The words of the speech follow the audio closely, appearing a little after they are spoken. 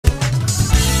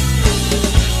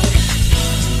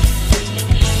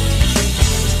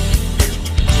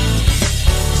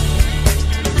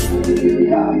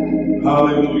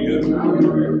Hallelujah.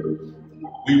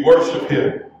 We worship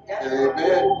him.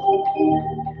 Amen.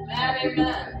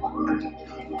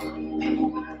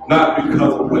 Not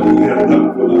because of what he has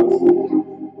done for us.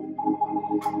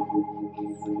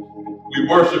 We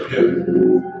worship him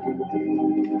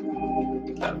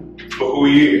for who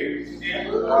he is.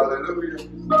 Hallelujah.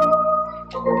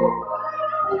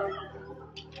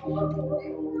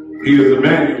 He is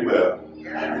Emmanuel.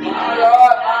 My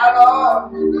Lord, my Lord.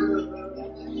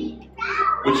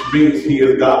 Which means he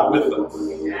is God with us.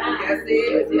 Yes, he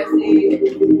is. Yes, he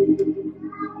is.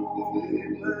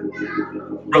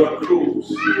 Brother Cruz,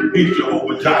 he's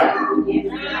Jehovah Jireh.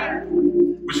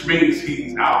 Which means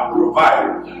he's our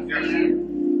provider.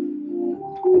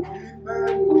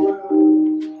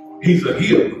 He's a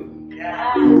healer.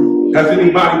 Has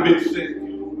anybody been sick?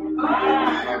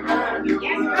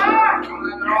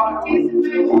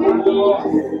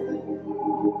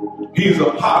 He's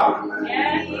a potter.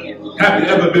 Have you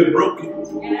ever been broken?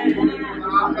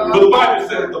 But the Bible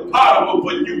says the potter will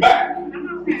put you back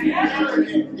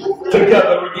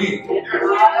together again.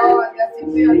 Yes, he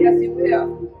will. Yes, he will.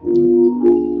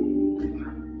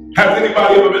 Has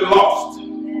anybody ever been lost?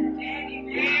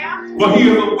 Well, he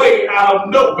is a way out of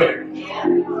nowhere.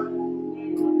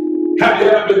 Have you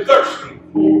ever been thirsty?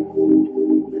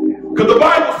 Because the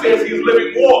Bible says he's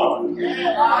living water.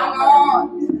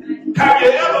 Have you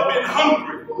ever been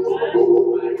hungry?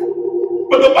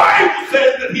 But the Bible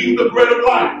says that he's the bread of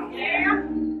life.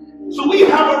 So we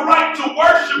have a right to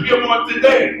worship him on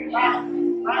today.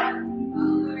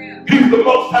 He's the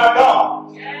Most High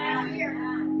God.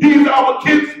 He's our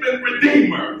kinsman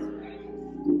redeemer.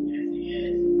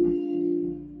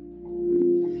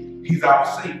 He's our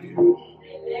Savior.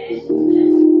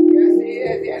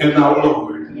 And our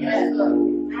Lord.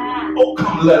 Oh,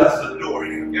 come let us adore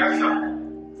him.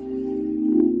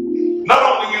 Not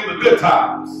only in the good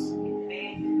times.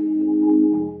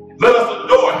 Let us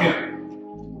adore him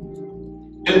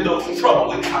in those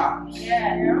troubling times.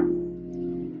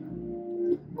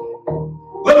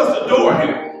 Let us adore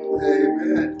him.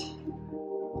 Amen.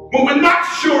 When we're not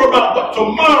sure about what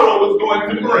tomorrow is going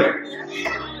to bring.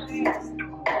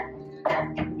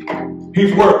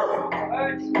 He's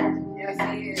worthy. Yes,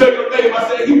 he is. Take your name, I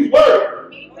say he's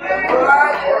worthy.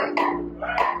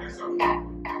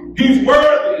 He's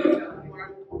worthy.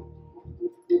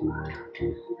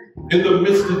 In the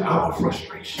midst of our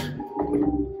frustration.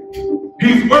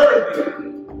 He's worthy.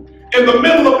 In the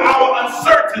middle of our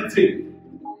uncertainty.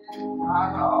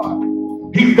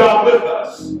 He's God with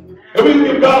us. And we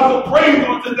give God some praise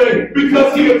on today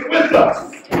because he is with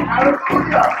us.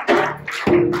 Hallelujah.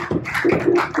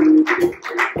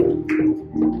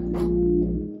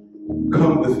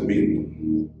 Come with me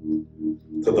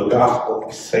to the Gospel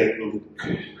of St. Luke.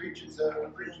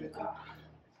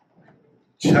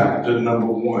 Chapter number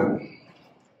 1.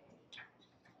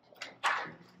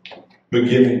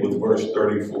 Beginning with verse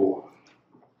 34.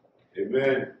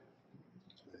 Amen.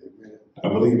 I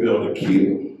believe Elder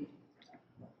Keel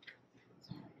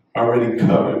already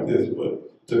covered this,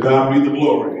 but to God be the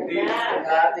glory. To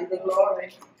God be the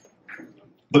glory.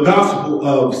 The Gospel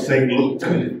of St. Luke,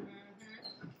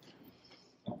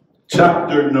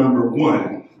 chapter number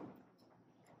 1,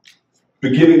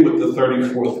 beginning with the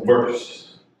 34th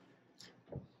verse.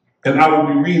 And I will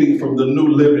be reading from the New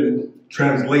Living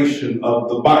Translation of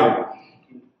the Bible.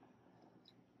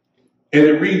 And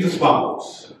it reads as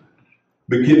follows,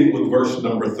 beginning with verse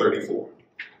number 34.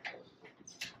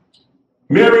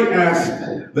 Mary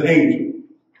asked the angel,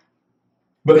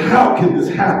 "But how can this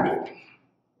happen?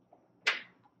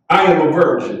 I am a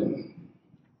virgin."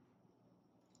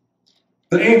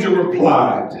 The angel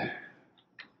replied,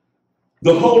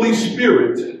 "The Holy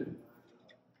Spirit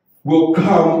will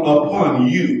come upon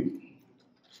you,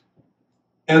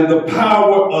 and the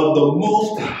power of the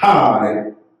Most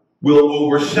High will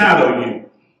overshadow you.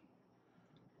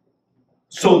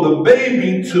 So the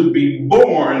baby to be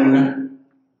born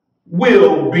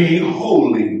will be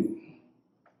holy,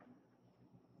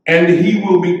 and he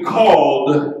will be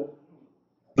called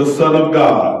the Son of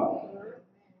God.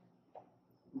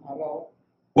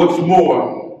 What's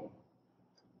more,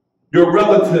 your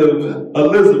relative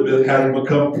Elizabeth has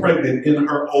become pregnant in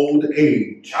her old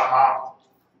age.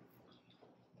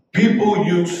 People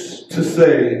used to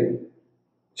say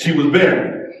she was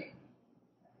barren,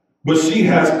 but she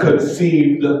has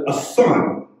conceived a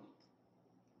son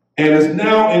and is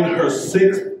now in her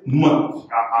 6th month.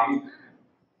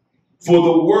 For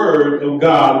the word of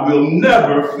God will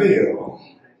never fail."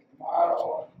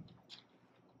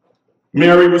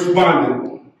 Mary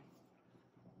responded,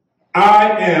 "I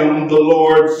am the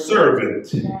Lord's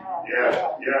servant. My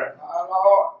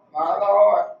Lord, my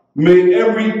Lord. May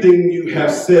everything you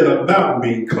have said about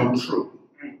me come true.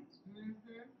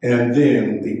 And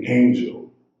then the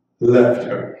angel left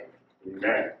her.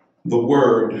 Amen. The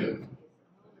word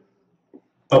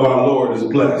of our Lord is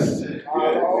blessed.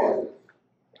 Yes.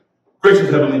 Gracious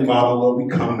Heavenly Father, Lord, we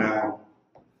come now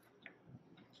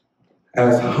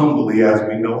as humbly as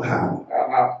we know how.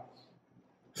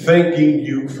 Thanking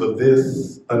you for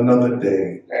this another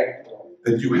day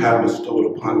that you have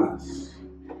bestowed upon us.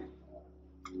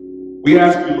 We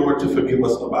ask you, Lord, to forgive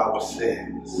us of our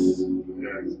sins.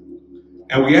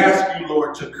 And we ask you,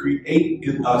 Lord, to create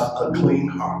in us a clean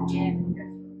heart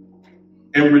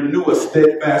and renew a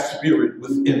steadfast spirit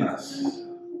within us,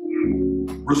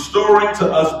 restoring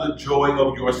to us the joy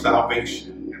of your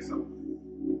salvation.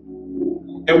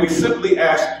 And we simply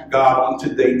ask you, God, on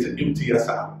today to empty us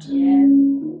out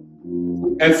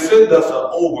and send us an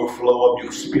overflow of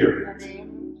your spirit.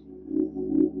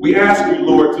 We ask you,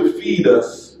 Lord, to feed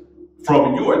us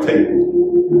from your table.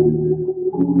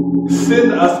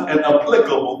 Send us an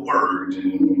applicable word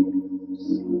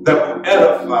that will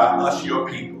edify us, your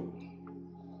people.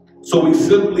 So we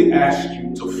simply ask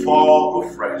you to fall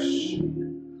afresh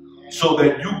so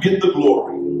that you get the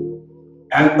glory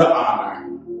and the honor,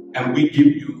 and we give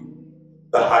you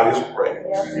the highest praise.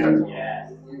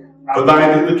 Yes. For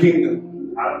thine is the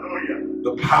kingdom,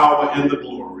 the power, and the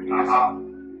glory.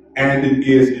 And it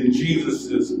is in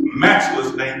Jesus'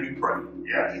 matchless name we pray.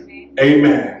 Yes.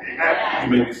 Amen.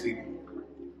 Amen. You may be seated.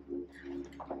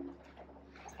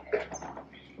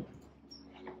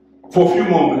 For a few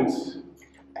moments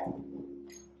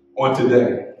on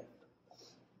today,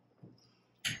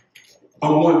 I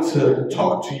want to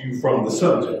talk to you from the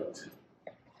subject,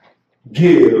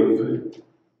 Give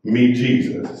Me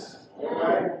Jesus.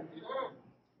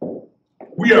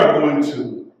 We are going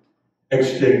to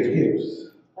exchange gifts.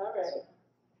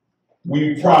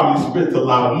 We probably spent a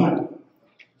lot of money.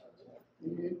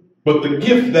 But the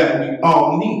gift that we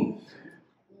all need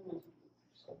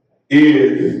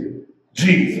is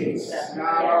Jesus.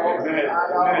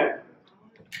 Amen.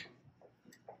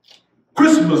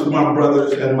 Christmas, my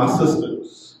brothers and my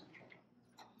sisters,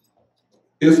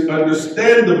 is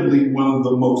understandably one of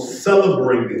the most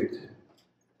celebrated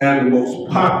and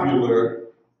most popular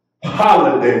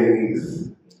holidays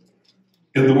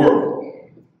in the world.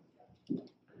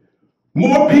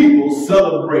 More people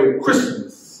celebrate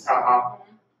Christmas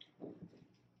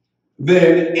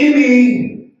than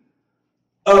any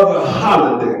other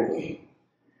holiday.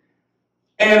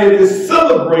 And it is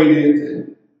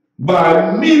celebrated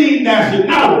by many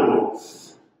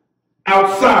nationalities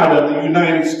outside of the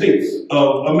United States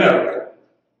of America.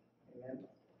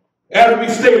 As we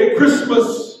stated,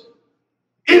 Christmas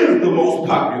is the most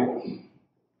popular.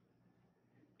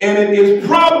 And it is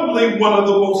probably one of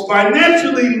the most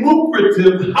financially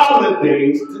lucrative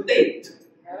holidays to date.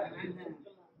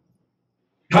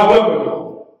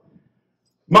 However,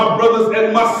 my brothers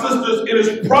and my sisters, it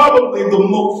is probably the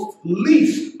most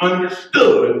least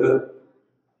understood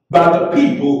by the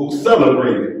people who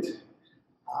celebrate it.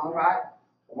 All right.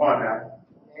 Come on now.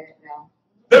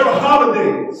 There are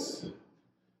holidays,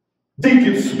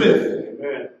 Deacon Smith,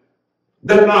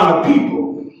 that honor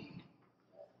people.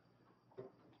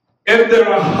 And there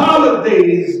are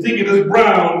holidays, Deaconess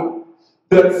Brown,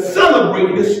 that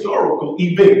celebrate historical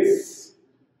events.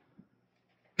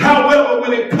 However,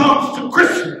 when it comes to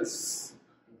Christmas,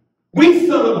 we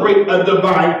celebrate a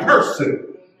divine person.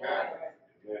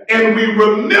 And we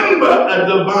remember a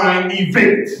divine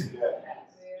event.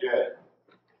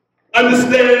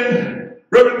 Understand,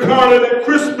 Reverend Carter, that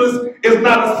Christmas is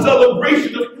not a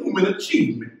celebration of human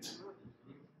achievement.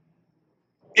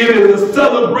 It is a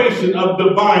celebration of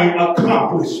divine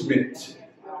accomplishment.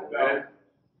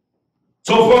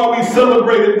 So far, we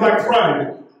celebrated Black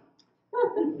Friday.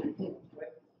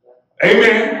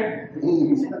 Amen.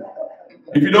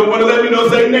 If you don't want to let me know,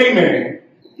 say amen.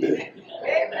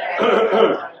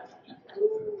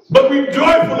 But we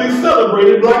joyfully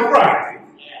celebrated Black Friday.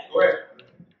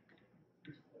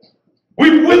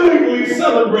 We willingly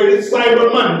celebrated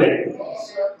Cyber Monday.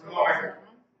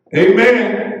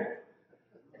 Amen.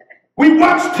 We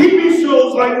watch TV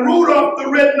shows like Rudolph the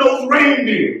Red-Nosed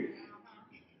Reindeer,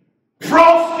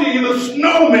 Frosty the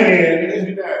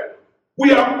Snowman.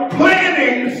 We are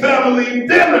planning family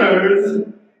dinners,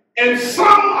 and some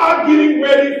are getting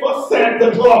ready for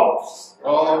Santa Claus.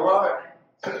 All right.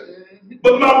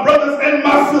 But my brothers and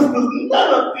my sisters,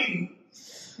 none of these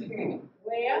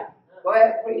Go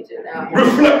ahead, preach it now.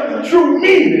 reflect the true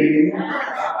meaning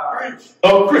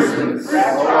of Christmas.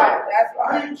 That's right. That's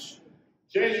right.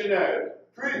 Change your narrative.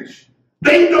 Preach.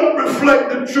 They don't reflect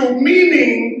the true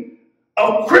meaning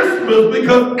of Christmas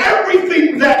because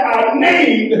everything that I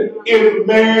named is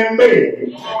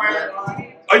man-made.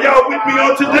 Are y'all with me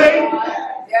on today?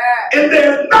 And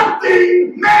there's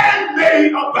nothing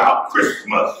man-made about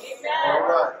Christmas.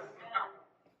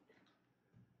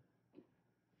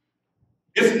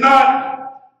 It's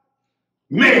not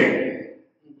man,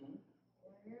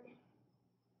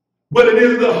 but it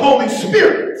is the Holy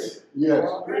Spirit. Yes.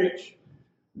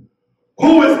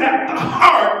 Who is at the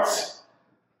heart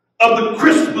of the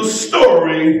Christmas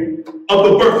story of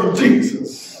the birth of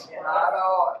Jesus.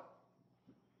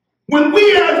 When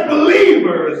we as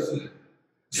believers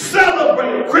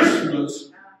celebrate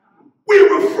Christmas, we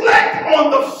reflect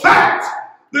on the fact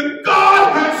that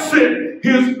God has sent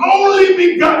his only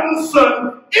begotten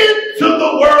Son into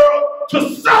the world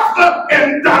to suffer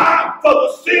and die for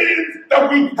the sins that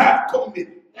we have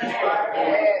committed.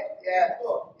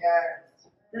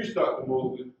 Preach, Dr.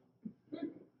 Mosley.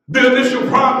 The initial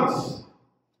promise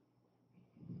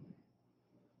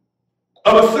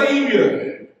of a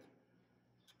Savior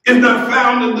is not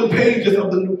found in the pages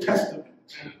of the New Testament.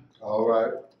 All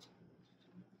right.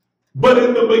 But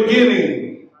in the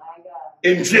beginning,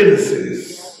 in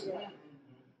Genesis.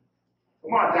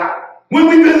 Come on, Doc. When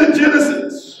we visit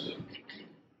Genesis,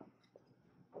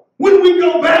 when we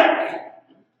go back,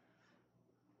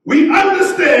 we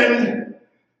understand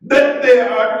that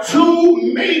there are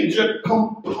two major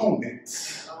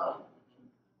components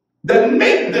that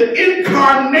make the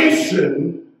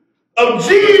incarnation of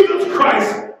Jesus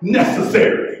Christ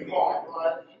necessary.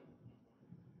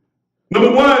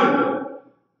 Number one,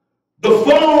 the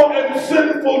fall and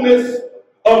sinfulness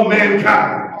of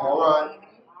mankind. All right.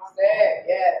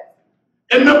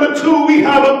 And number two, we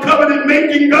have a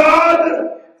covenant-making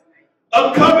God,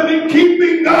 a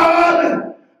covenant-keeping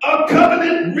God, a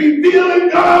covenant-revealing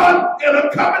God, and a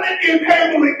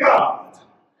covenant-enabling God.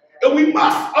 And we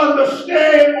must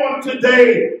understand on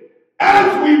today,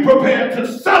 as we prepare to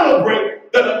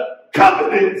celebrate, that a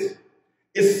covenant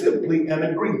is simply an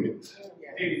agreement.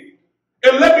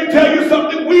 And let me tell you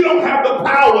something, we don't have the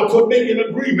power to make an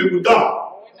agreement with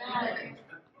God.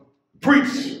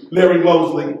 Preach, Larry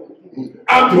Mosley.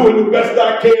 I'm doing the best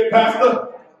I can, Pastor.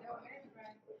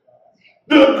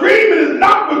 The agreement is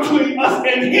not between us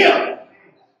and him.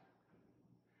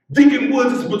 Deacon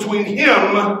Woods is between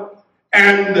him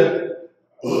and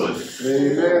us.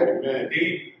 Amen.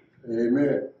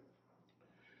 Amen.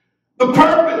 The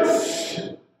purpose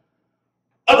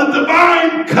of the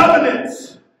divine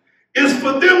covenants is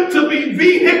for them to be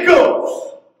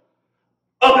vehicles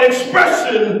of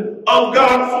expression of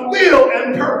God's will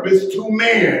and purpose to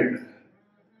man.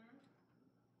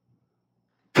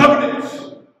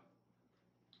 Covenants,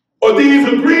 or these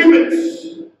agreements,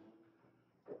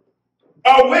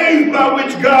 are ways by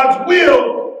which God's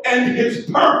will and his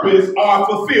purpose are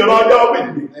fulfilled. Are y'all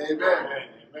with me? Amen.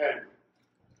 Amen.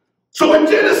 So in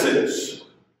Genesis,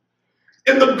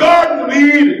 in the Garden of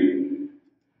Eden,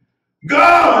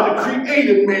 God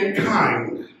created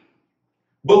mankind,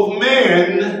 both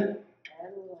man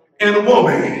and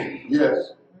woman.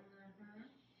 Yes.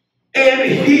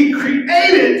 And he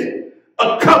created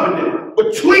a covenant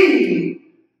between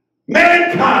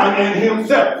mankind and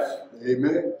himself.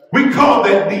 Amen. We call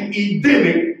that the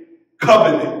Edenic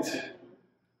covenant.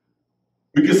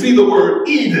 We can see the word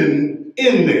Eden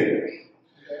in there.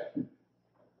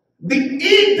 The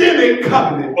Edenic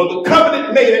covenant, or the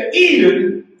covenant made at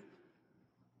Eden,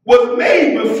 was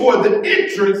made before the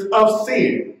entrance of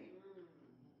sin.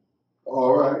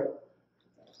 All right.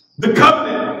 The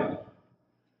covenant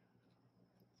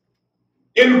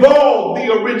involved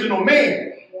the original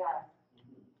man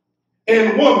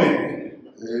and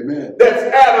woman. Amen. That's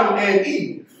Adam and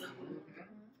Eve,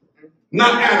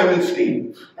 not Adam and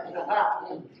Steve.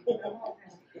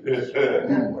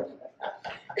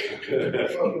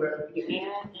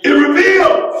 It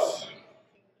reveals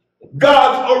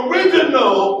God's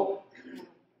original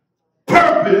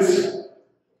purpose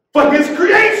for his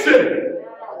creation.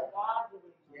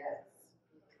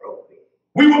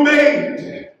 We were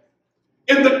made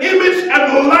in the image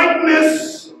and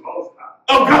likeness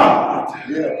of God.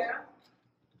 Yeah.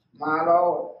 My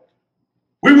Lord.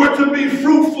 We were to be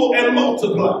fruitful and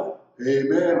multiply.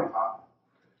 Amen.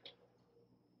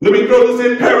 Let me throw this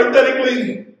in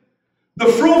parenthetically. The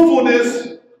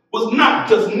fruitfulness was not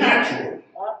just natural.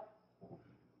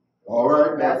 All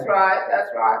right. That's right.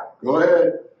 That's right. Go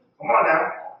ahead. Come on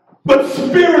now. But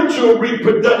spiritual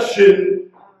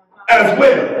reproduction as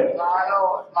well. My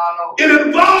Lord. My Lord. It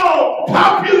involved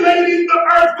populating the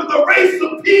earth with a race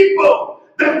of people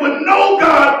that would know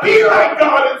God, be like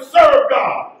God, and serve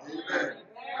God. Amen.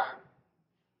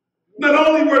 Not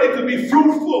only were they to be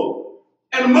fruitful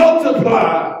and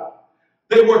multiply,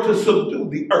 they were to subdue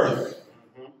the earth.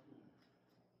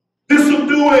 This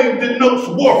subduing denotes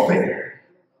warfare,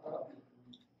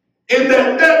 in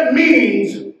that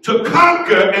means to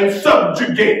conquer and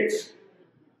subjugate.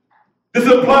 This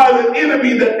implies an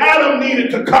enemy that Adam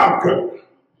needed to conquer.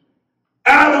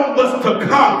 Adam was to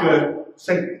conquer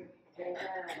Satan.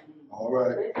 All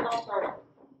right.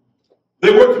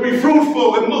 They were to be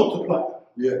fruitful and multiply.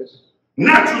 Yes.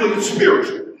 Naturally and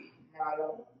spiritually.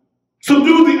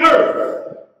 Subdue the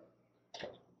earth.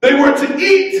 They were to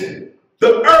eat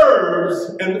the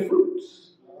herbs and the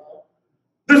fruits.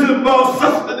 This involves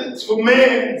sustenance for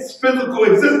man's physical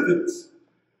existence,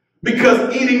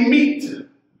 because eating meat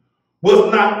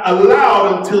was not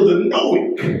allowed until the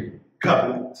Noahic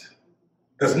covenant.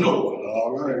 That's Noah.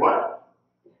 All right. What?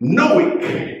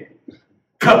 Noahic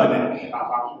covenant.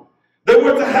 They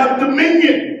were to have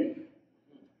dominion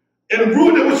and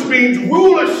rule, which means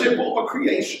rulership over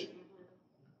creation.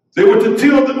 They were to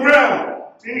till the ground.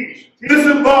 This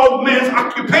involved man's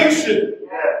occupation.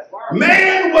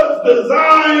 Man was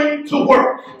designed to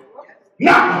work,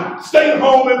 not stay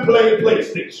home and play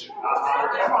PlayStation.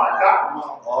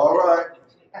 All right.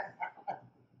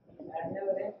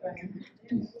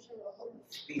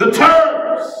 The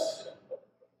terms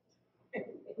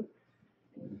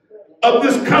of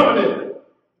this covenant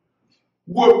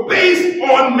were based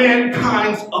on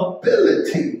mankind's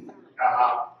ability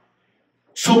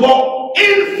to walk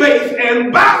in faith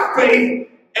and by faith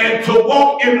and to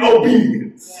walk in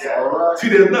obedience. All right. See,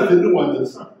 there's nothing new under the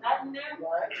sun.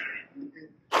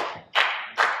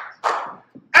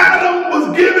 Adam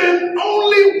was given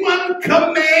only one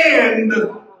command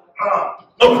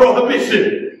of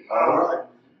prohibition. All right.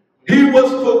 He was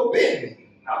forbidden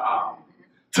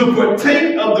to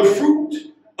partake of the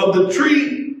fruit of the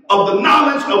tree of the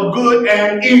knowledge of good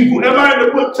and evil. Am I in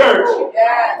the book, church?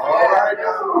 Yes, All right,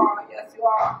 yes, you are. Yes, you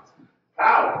are.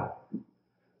 How?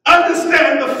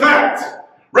 Understand the fact,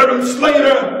 Reverend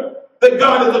Slater, that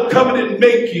God is a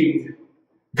covenant-making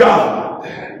God.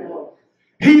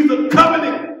 He's a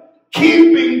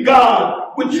covenant-keeping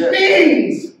God, which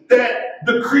means that as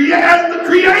the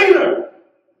creator,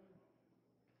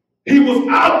 he was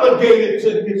obligated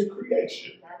to his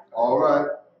creation. All right.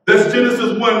 That's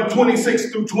Genesis 1,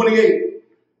 26 through 28.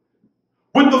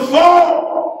 With the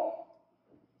fall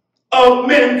of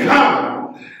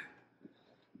mankind,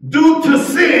 due to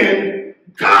sin,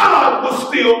 God was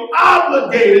still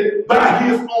obligated by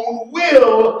his own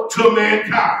will to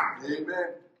mankind.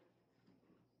 Amen.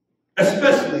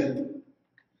 Especially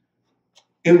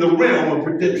in the realm of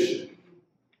redemption.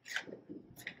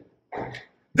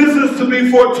 This is to be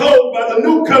foretold by the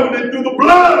new covenant through the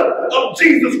blood of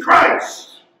Jesus Christ.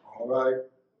 All right.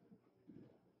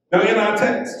 Now in our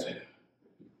text,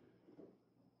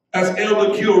 as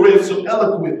Elder Q read so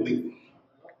eloquently,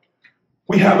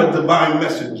 we have a divine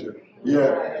messenger.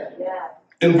 Yeah.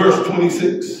 In verse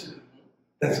 26,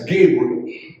 that's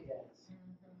Gabriel.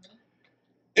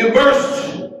 In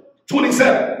verse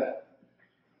 27,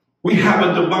 we have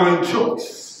a divine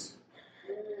choice.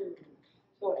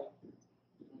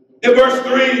 In verse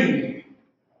 3,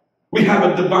 we have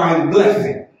a divine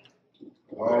blessing.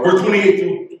 Verse 28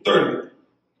 through 30.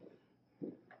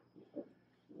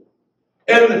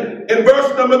 And in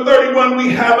verse number 31, we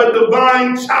have a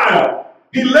divine child.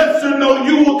 He lets her know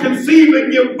you will conceive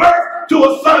and give birth to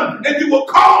a son, and you will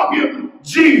call him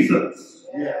Jesus.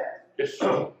 Yeah. Yes,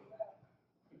 sir.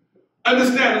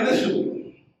 Understand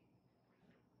initially,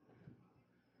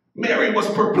 Mary was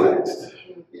perplexed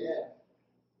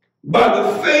by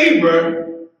the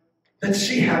favor that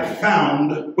she had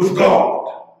found with God.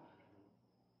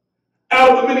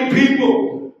 Out of the many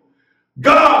people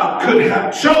God could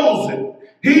have chosen,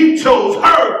 he chose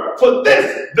her for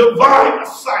this divine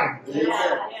assignment.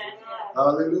 Amen.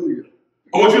 Hallelujah.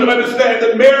 I want you to understand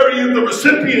that Mary is the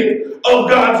recipient of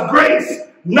God's grace,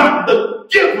 not the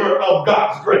giver of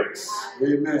God's grace.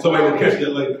 Amen. Somebody will catch that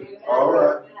later. All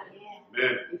right.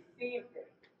 Amen.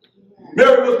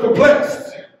 Mary was perplexed.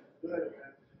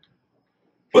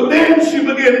 But then she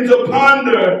began to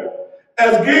ponder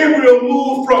as Gabriel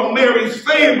moved from Mary's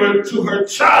favor to her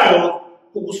child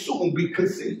who will soon be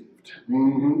conceived.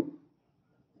 Mm-hmm.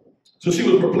 So she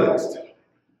was perplexed.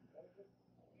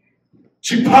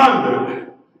 She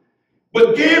pondered.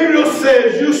 But Gabriel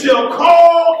says, you shall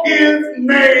call his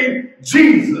name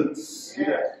Jesus.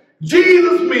 Yes.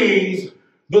 Jesus means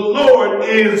the Lord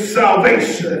is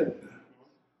salvation.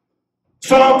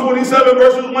 Psalm 27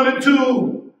 verses 1 and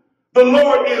 2. The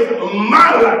Lord is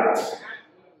my light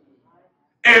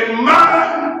and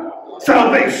my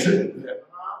salvation.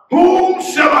 Whom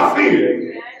shall I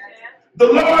fear? The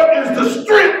Lord is the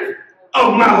strength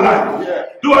of my life. Yeah.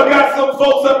 Do I got some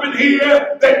folks up in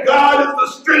here that God is the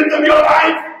strength of your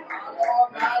life?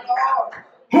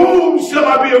 Whom shall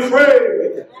I be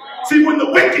afraid? See, when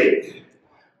the wicked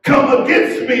come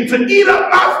against me to eat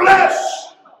up my flesh,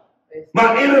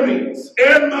 my enemies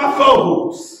and my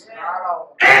foes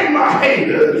and my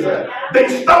haters, they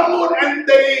stumbled and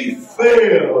they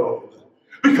failed,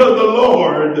 because the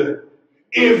Lord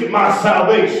is my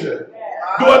salvation.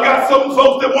 Do I got some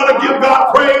folks that want to give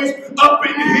God praise up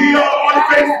in here on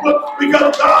Facebook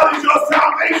because God is your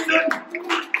salvation?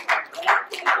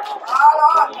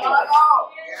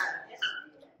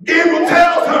 Gabriel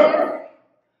tells her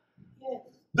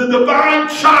the divine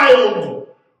child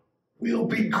will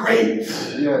be great.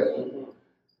 Yes.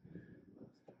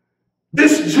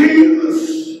 This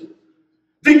Jesus,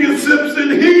 Deacon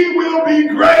Simpson, he will be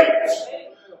great.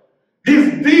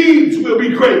 His deeds will be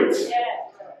great.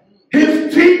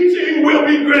 His teaching will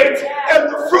be great. And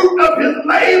the fruit of his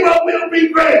labor will be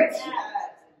great.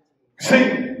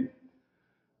 See,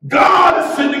 God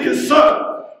is sending his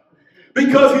son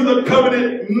because he's a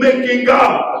covenant-making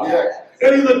God. Yes.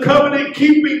 And he's a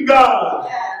covenant-keeping God.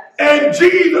 And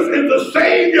Jesus is the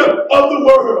Savior of the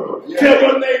world. Yes. Tell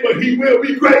your neighbor, he will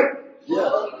be great.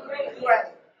 Yes.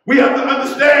 We have to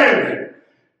understand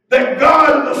that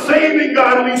God is a saving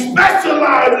God, and he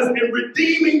specializes in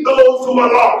redeeming those who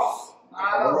are lost.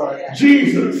 All right.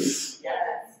 Jesus,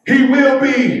 he will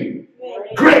be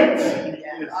great.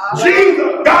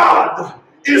 Jesus, God,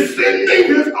 is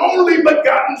sending his only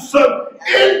begotten Son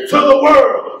into the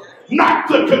world, not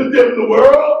to condemn the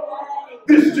world.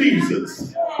 This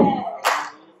Jesus,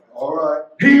 All right.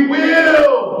 he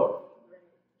will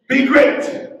be great.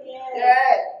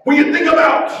 When you think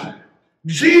about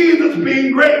Jesus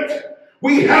being great,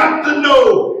 we have to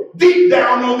know deep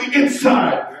down on the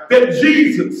inside that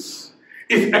Jesus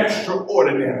is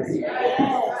extraordinary.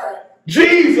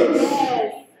 Jesus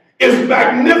is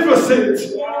magnificent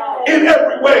in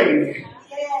every way.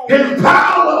 His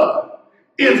power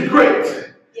is great.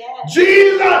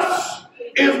 Jesus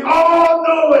is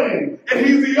all-knowing, and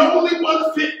he's the only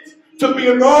one fit to be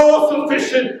an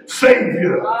all-sufficient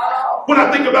Savior. When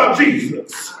I think about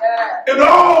Jesus and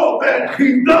all that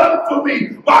he's done for me,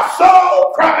 my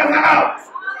soul cries out,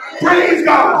 praise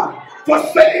God for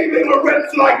saving a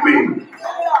wretch like me.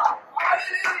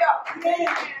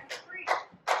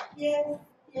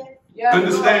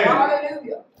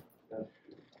 Understand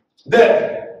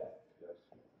that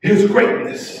his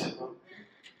greatness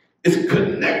is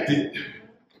connected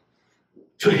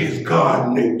to his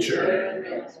God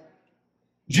nature.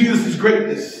 Jesus'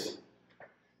 greatness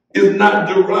is not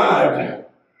derived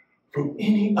from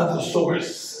any other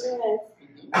source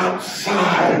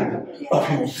outside of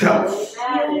himself.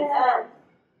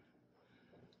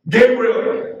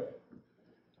 Gabriel,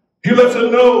 he lets her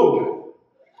know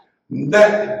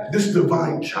that this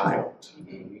divine child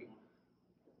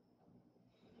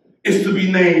is to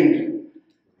be named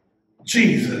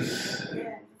Jesus,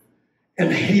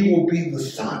 and he will be the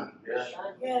Son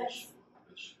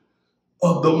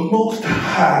of the Most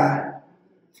High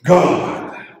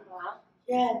God.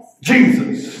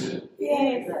 Jesus,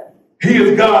 he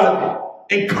is God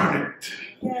incarnate.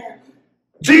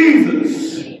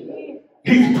 Jesus,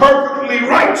 he's perfectly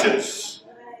righteous.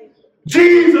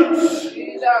 Jesus,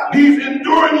 he's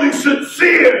enduringly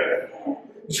sincere.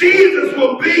 Jesus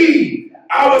will be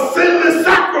our sinless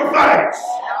sacrifice.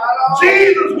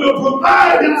 Jesus will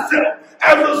provide himself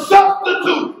as a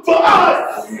substitute for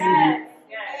us.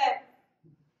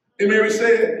 And Mary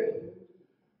said,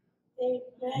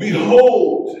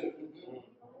 behold,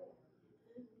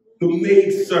 the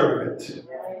maidservant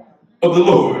of the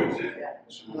Lord.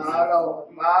 My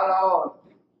Lord.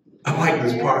 I like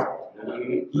this part.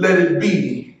 Let it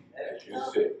be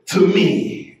to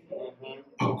me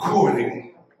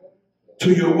according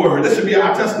to your word. That should be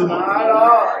our testimony. My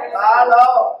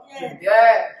Lord.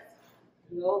 Yes.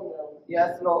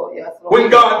 Yes, Lord. Yes, Lord. When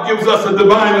God gives us a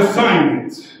divine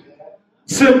assignment,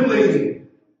 simply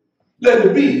let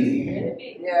it be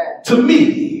to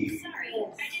me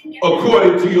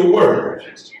according to your word.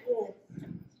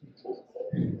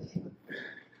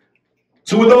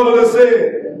 So with all of that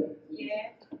said,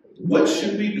 what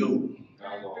should we do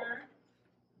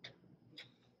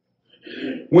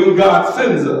when God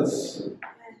sends us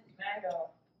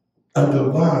a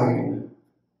divine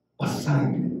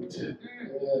assignment?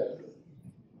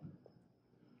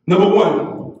 Number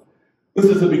one,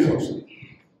 listen to me closely.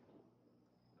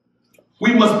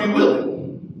 We must be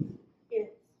willing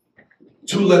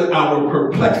to let our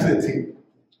perplexity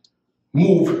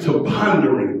move to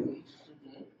pondering,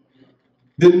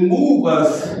 then move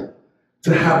us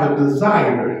to have a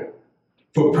desire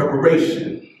for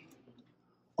preparation,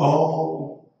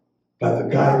 all by the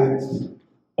guidance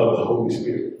of the Holy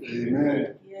Spirit.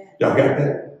 Amen. Y'all got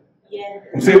that? Yeah.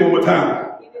 Say it one more time.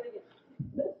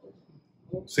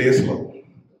 Say it slow.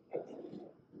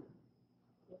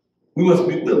 We must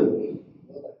be willing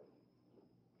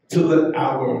to let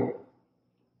our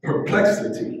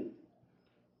perplexity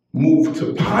move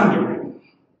to pondering,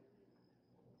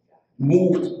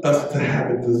 move us to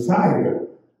have a desire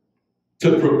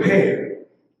to prepare,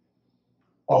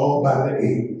 all by the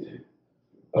aid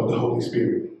of the Holy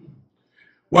Spirit.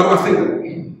 Why do I say that?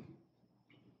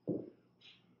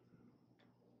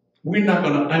 We're not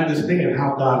going to understand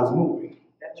how God is moving.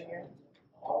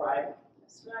 All right.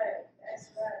 That's right. That's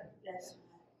right. That's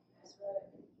right. That's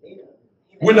right.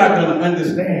 We're not going to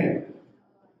understand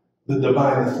the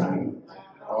divine assignment.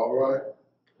 All right.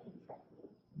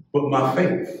 But my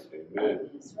faith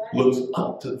looks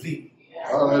up to thee.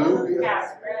 Hallelujah.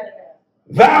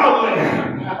 Thou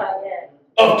Lamb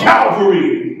of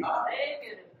Calvary,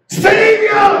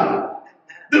 Savior,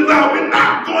 we're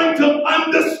not going to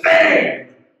understand.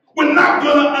 We're not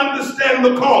going to understand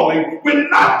the calling. We're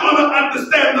not going to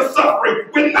understand the suffering.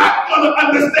 We're not going to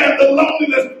understand the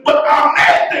loneliness. But our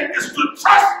mandate is to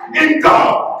trust in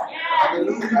God.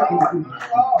 Hallelujah.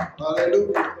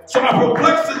 Hallelujah. So our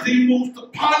perplexity moves to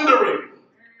pondering.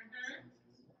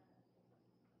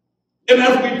 And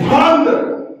as we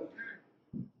ponder,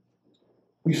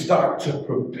 we start to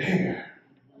prepare.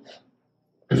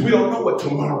 Because we don't know what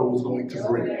tomorrow is going to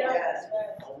bring.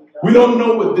 We don't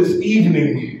know what this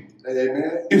evening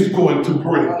is going to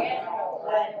bring.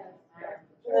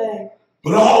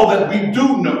 But all that we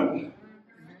do know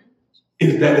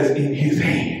is that it's in his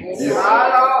hands.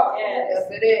 Yes,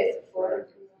 it is.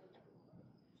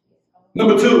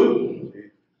 Number 2,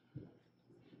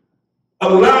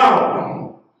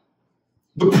 allow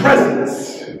the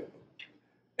presence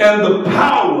and the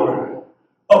power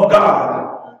of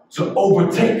God to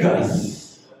overtake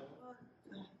us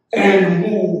and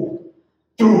move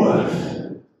through us.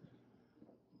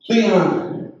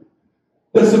 Leon,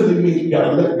 that simply means you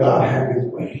gotta let God have his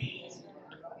way.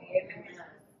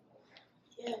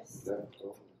 Yes.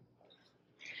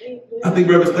 I think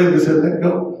Reverend Stanley said, let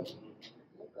go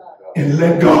and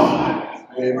let God.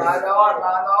 My Lord,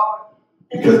 my Lord.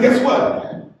 Because guess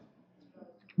what?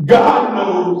 God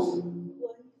knows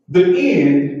the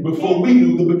end before we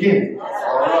knew the beginning. That's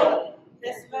right.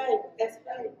 That's right. That's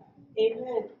right.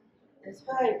 Amen. That's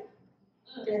right.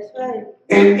 That's right.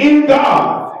 And in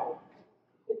God,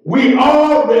 we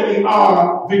already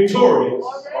are victorious.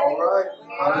 All right.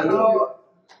 Hallelujah.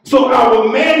 So our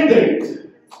mandate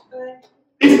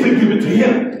is to give it to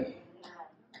him.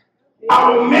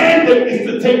 Our mandate is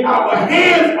to take our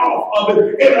hands off of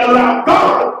it and allow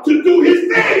God to do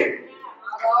his thing.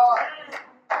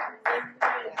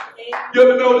 You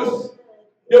ever notice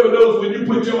when you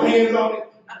put your hands on it,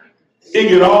 it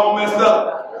get all messed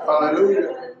up?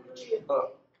 Hallelujah.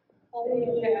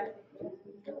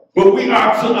 But we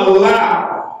are to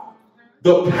allow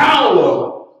the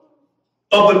power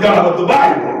of the God of the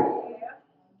Bible,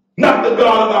 not the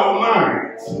God of our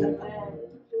minds,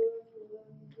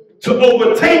 to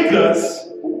overtake us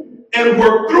and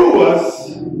work through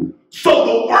us so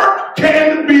the work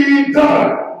can be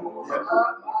done.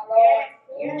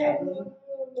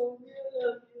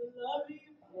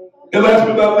 And last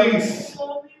but not least,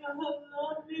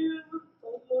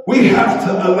 we have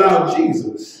to allow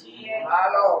Jesus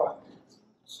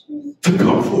to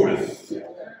come forth.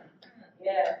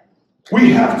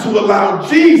 We have to allow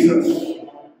Jesus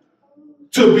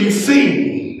to be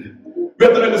seen. We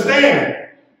have to understand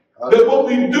that what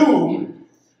we do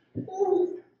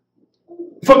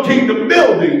for kingdom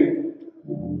building,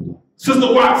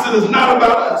 Sister Watson, is not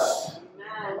about us.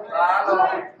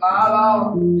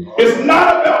 It's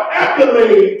not about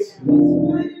accolades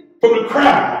from the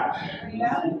crowd.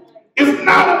 It's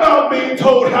not about being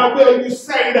told how well you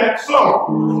sang that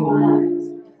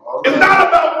song. It's not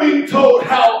about being told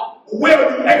how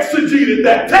well you exegeted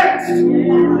that text.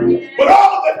 But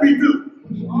all that we do,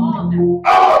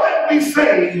 all that we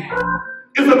say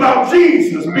is about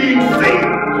Jesus being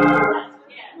seen.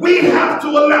 We have to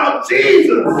allow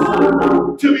Jesus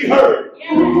to be heard.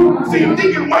 See,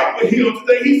 Deacon White was here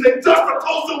today. He said, just a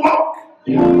closer walk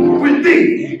with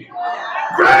thee.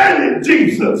 Granted,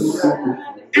 Jesus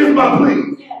is my plea.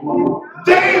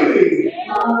 Daily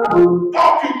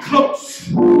walking close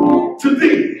to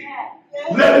thee.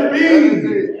 Let it be.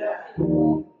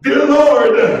 Dear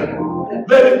Lord,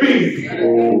 let it be.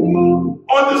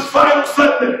 On this final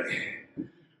Sunday,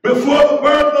 before the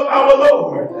birth of our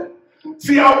Lord,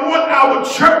 see, I want our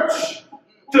church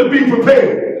to be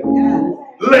prepared.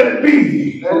 let it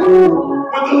be.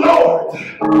 When the Lord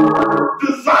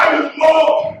desires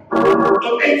more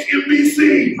of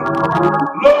HMBC,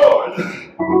 Lord,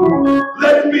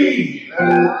 let it be.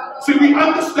 See, we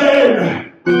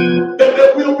understand that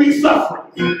there will be suffering.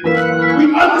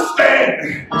 We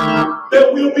understand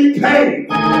there will be pain.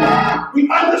 We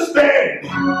understand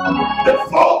that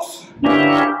folks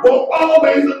won't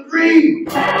always agree.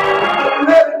 But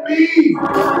let it be,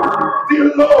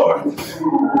 dear Lord,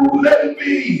 let it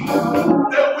be.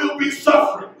 There will be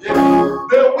suffering.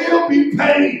 There will be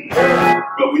pain.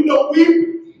 But we know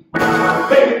weeping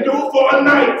may endure for a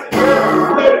night.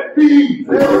 Let it be,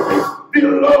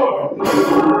 dear Lord,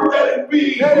 let it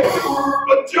be.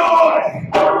 But joy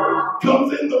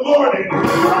comes in the morning.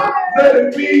 Let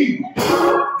it be,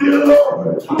 dear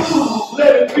Lord,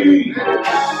 let it be.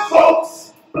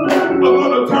 Folks are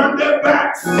going to turn their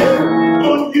backs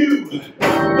on you.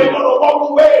 They're going to walk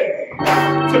away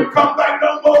to come back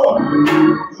no more.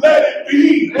 Let it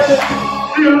be,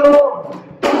 dear Lord,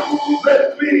 let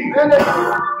it be.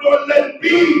 Lord, let it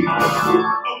be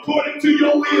according to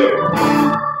your will.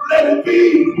 Let it be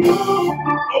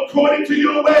according to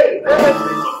your way. So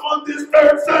on this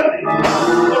third Sunday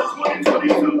of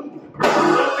 2022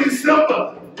 of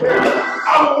December,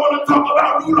 I don't want to talk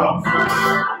about Rudolph.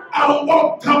 I don't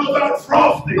want to talk about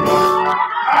Frosty.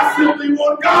 I simply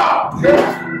want God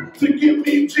to give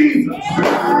me Jesus.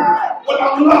 When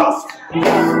I'm lost,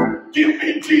 give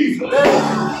me Jesus.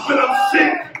 When I'm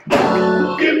sick,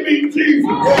 give me Jesus.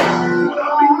 When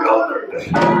I'm bewildered,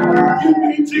 give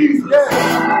me Jesus.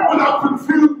 When I'm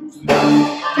confused,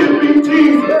 give me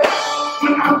Jesus.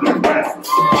 When I'm depressed,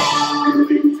 give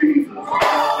me Jesus.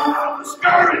 When I'm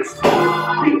discouraged,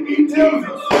 give me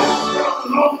Jesus. When I'm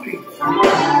lonely,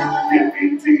 give me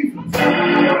Jesus.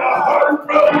 When my heart is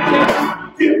broken,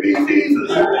 give me Jesus.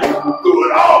 Through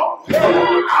it all,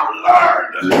 I've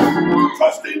learned to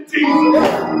trust in Jesus.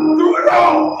 Through it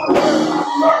all, I've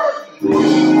learned to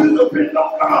depend on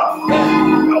God.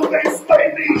 Though they slay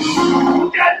me,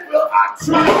 yet will I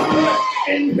trust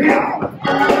in Him.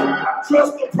 I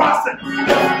trust the process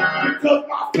because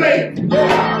my faith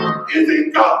is in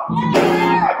God.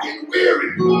 I get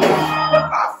weary, but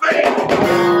my faith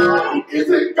is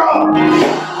in God. I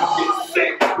get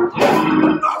sick, but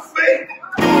my faith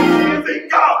is in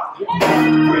God.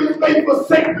 Friends may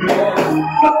forsake me,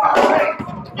 but my faith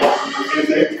is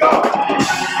in God.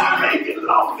 I may get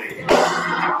lonely, I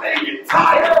may get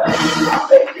tired, I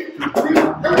may get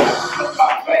confused, but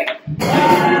my faith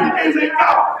is in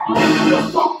God. The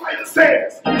songwriter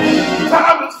says,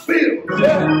 time is filled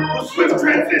with swift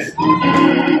transition.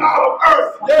 Out of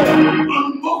earth,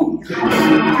 unmoved,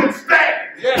 can stand.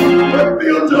 But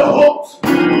build your hopes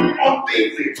on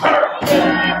things eternal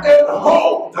and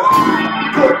hold to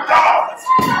God's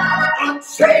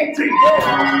unchanging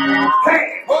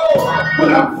hand. When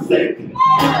I'm sick,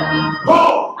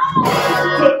 hold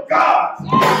to God's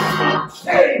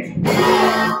unchanging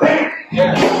hand.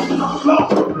 When I'm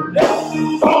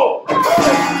lonely, hold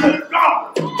to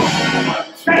God's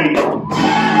unchanging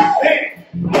hand.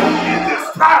 In this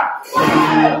time,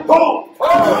 hold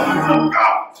to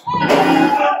God's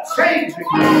unchanging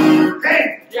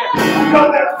hand. Because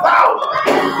there's power,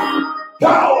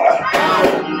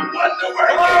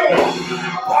 wonder-working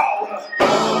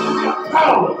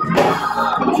power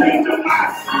to change your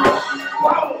life,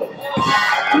 power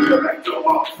to make your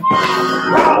walk,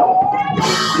 power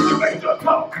to make your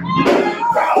talk,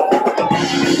 power to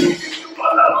give you a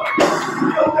love.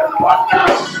 Because there's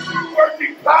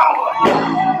wonder-working power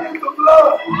in the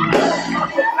blood of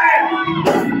the Lamb.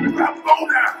 Grab on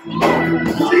now.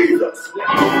 Jesus, the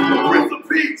Prince of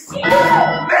Peace,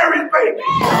 Mary's baby,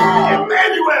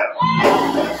 Emmanuel,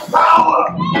 power.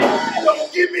 Don't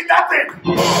give me nothing.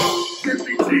 Give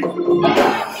me Jesus.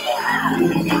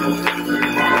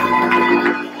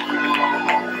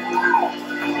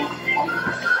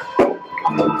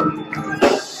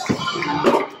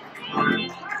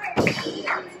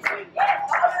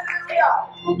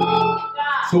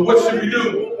 So what should we do?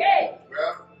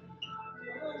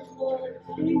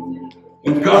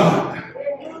 When God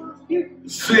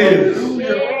sends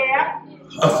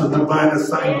us a divine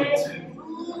assignment,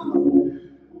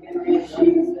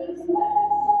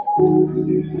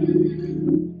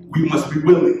 we must be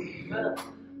willing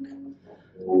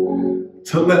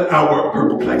to let our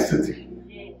perplexity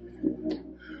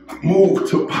move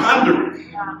to pondering,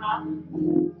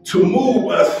 to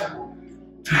move us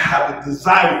to have a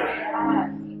desire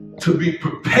to be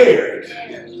prepared,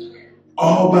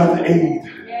 all by the aid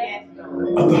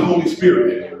of the Holy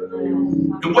Spirit.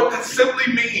 And what that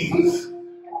simply means,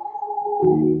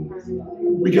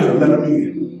 we gotta let Him in.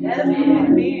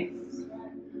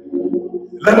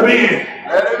 Let him in.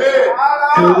 Let him in.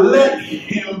 And let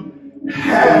him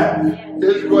have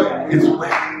His way. his way.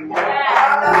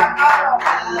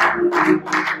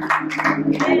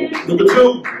 Number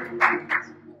 2,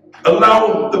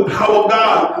 allow the power of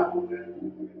God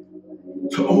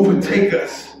to overtake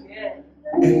us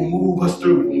and move us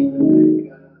through.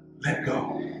 Let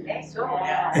go.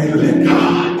 And let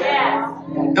God.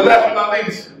 And last but not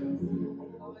least,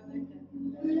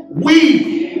 we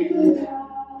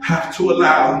have to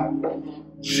allow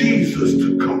Jesus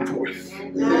to come forth.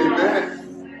 Amen.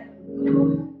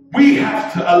 We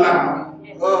have to allow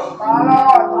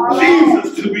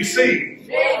Jesus to be seen.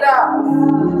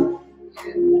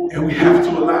 And we have to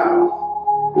allow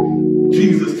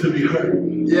Jesus to be heard.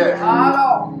 Yes.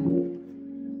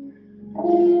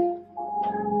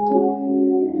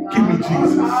 Give me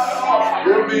Jesus.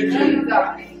 Give me Jesus.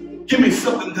 Give me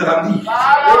something that I need.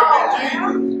 Give me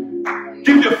Jesus.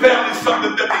 Give your family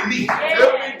something that they need.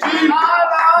 Give me Jesus.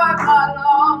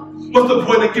 What's the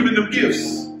point of giving them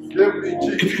gifts Give me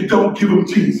Jesus. if you don't give them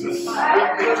Jesus? Give me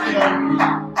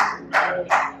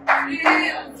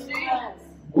Jesus.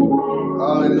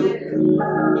 Hallelujah.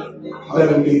 Let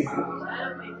him in.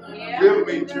 Give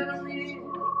me Jesus.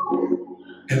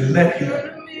 And let him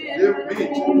Give me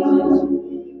Jesus.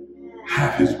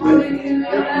 have his way.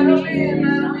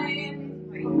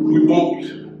 We won't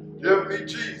Give me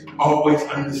Jesus. always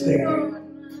understand.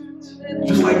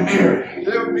 Just like Mary.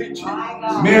 Give me Jesus.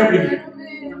 Mary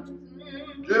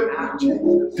Give me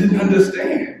Jesus. didn't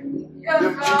understand.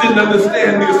 She didn't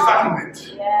understand the assignment.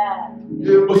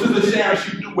 Give But me Sister Sharon,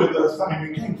 she knew where the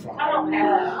assignment came from.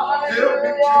 Give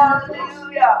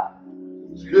me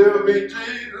Jesus. Give me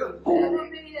Jesus.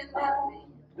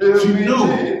 Give She me knew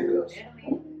Jesus.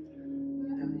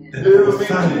 that Give the me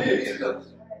assignment Jesus.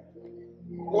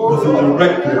 was a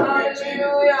directive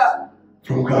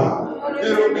from God.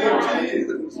 Give me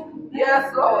Jesus.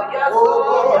 Yes, Lord. Yes, Oh,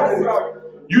 Lord. Yes, Lord. Lord.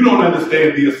 You don't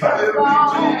understand the Give assignment. me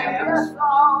Yes, Jesus.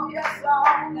 Lord. Yes,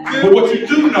 Lord. But what you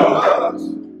do know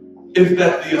is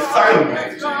that the Yes,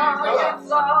 assignment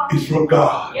Lord. is from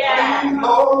God.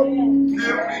 Lord,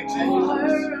 give me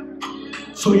Jesus.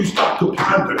 So you start to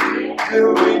ponder.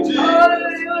 Give me Jesus.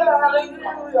 Hallelujah.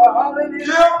 Hallelujah.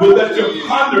 Hallelujah. But that you're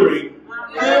pondering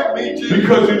Give me Jesus.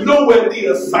 because you know where the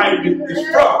assignment is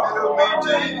from. Give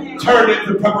me Jesus. Turn it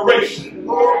to preparation.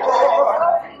 Oh, Lord,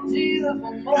 Jesus.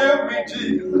 give me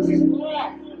Jesus.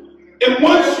 And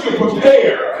once you're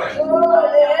prepared,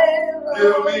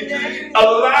 Give me Jesus.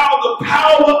 allow the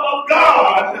power of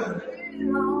God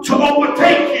to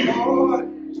overtake you.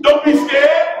 Don't be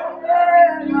scared.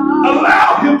 Allow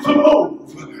him to move.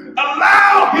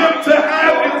 Allow him to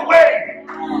have his way.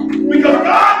 Because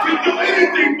God can do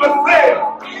anything but fail.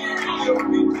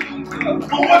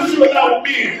 But once you allow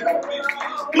him in,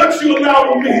 once you allow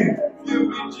him in, Give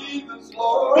me Jesus,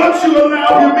 Lord. once you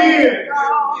allow him in, Give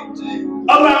me Jesus.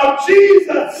 allow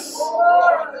Jesus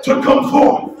to come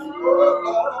forth.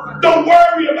 Don't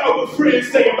worry about what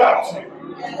friends say about you.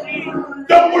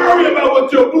 Don't worry about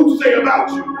what your boots say about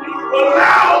you.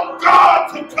 Allow God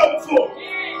to come forth.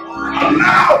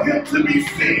 Allow him to be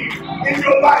seen in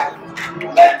your life.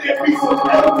 Let there be some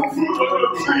fruit on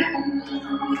your tree.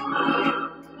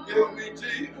 Give me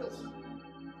Jesus.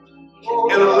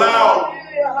 And allow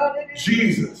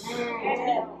Jesus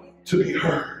to be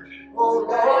heard. Oh,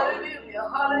 Lord.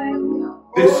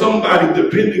 There's somebody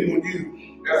depending on you.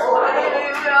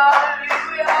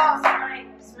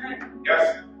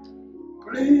 Yes.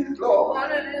 Please,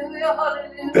 Lord.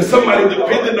 There's somebody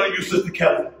depending on you, Sister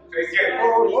Kelly.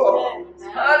 Oh, Lord.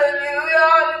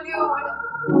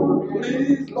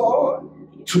 Please, Lord.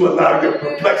 To allow your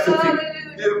perplexity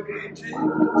Give me Jesus.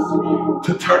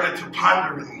 to turn into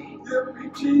pondering, Give me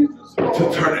Jesus, to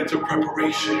Lord. turn into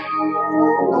preparation.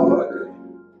 Lord.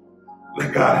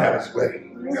 Let God have his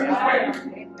way.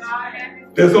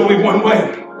 There's only one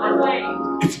way.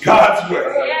 It's God's way.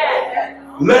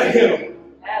 Let him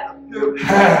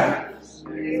have his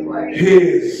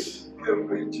Give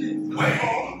me Jesus. way.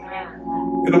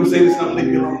 And I'm saying this, I'm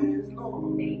leaving you alone.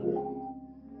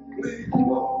 Please,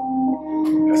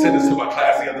 Lord. I said this to my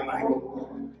class the other night.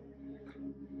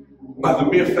 By the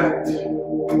mere fact that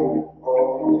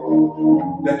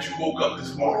you woke up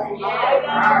this morning,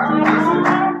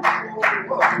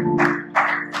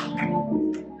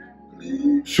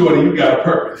 shorty, you got a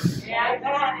purpose.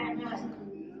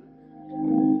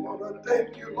 Lord, I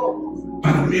thank you, Lord.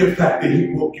 By the mere fact that he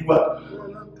woke you up,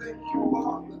 Lord, I thank you,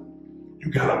 Father.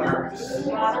 you got a purpose.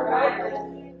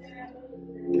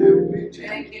 Give me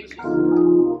Jesus.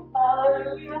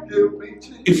 Give me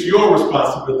Jesus. It's your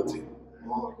responsibility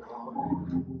Oh,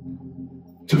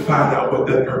 God. to find out what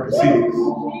that purpose is.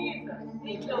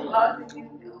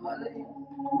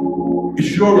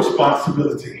 It's your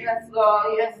responsibility Yes, Lord.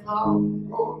 Yes,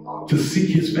 Lord. to seek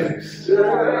his face. Yes,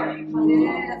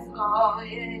 Lord.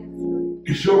 Yes.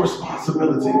 It's your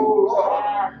responsibility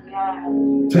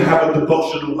God. to have a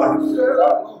devotional life.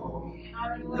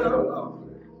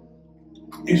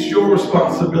 It's your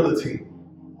responsibility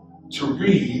to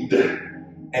read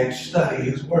and study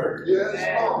his word.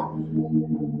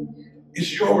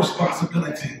 It's your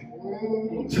responsibility,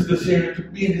 Sister Sharon, to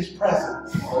be in his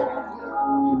presence.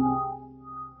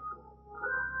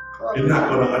 You're not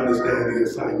going to understand the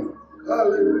assignment.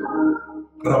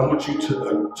 But I want you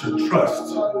to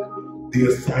trust the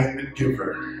assignment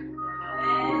giver.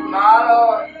 My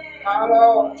Lord. My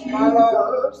Lord. My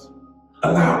Lord.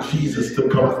 Allow Jesus to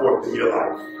come forth in your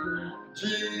life.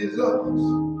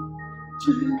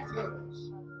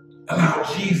 Allow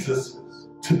Jesus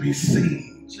to be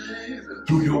seen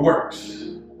through your works.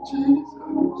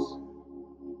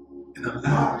 And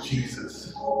allow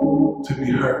Jesus to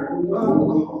be heard.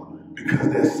 Because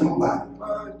there's somebody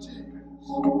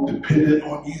dependent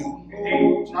on you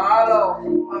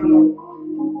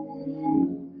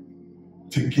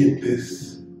to get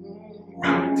this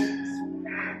right.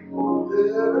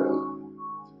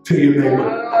 Tell your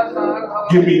neighbor,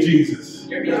 give me Jesus.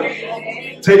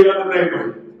 Tell your other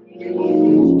neighbor,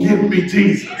 give me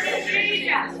Jesus.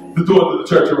 The doors of the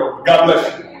church are open. God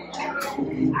bless you.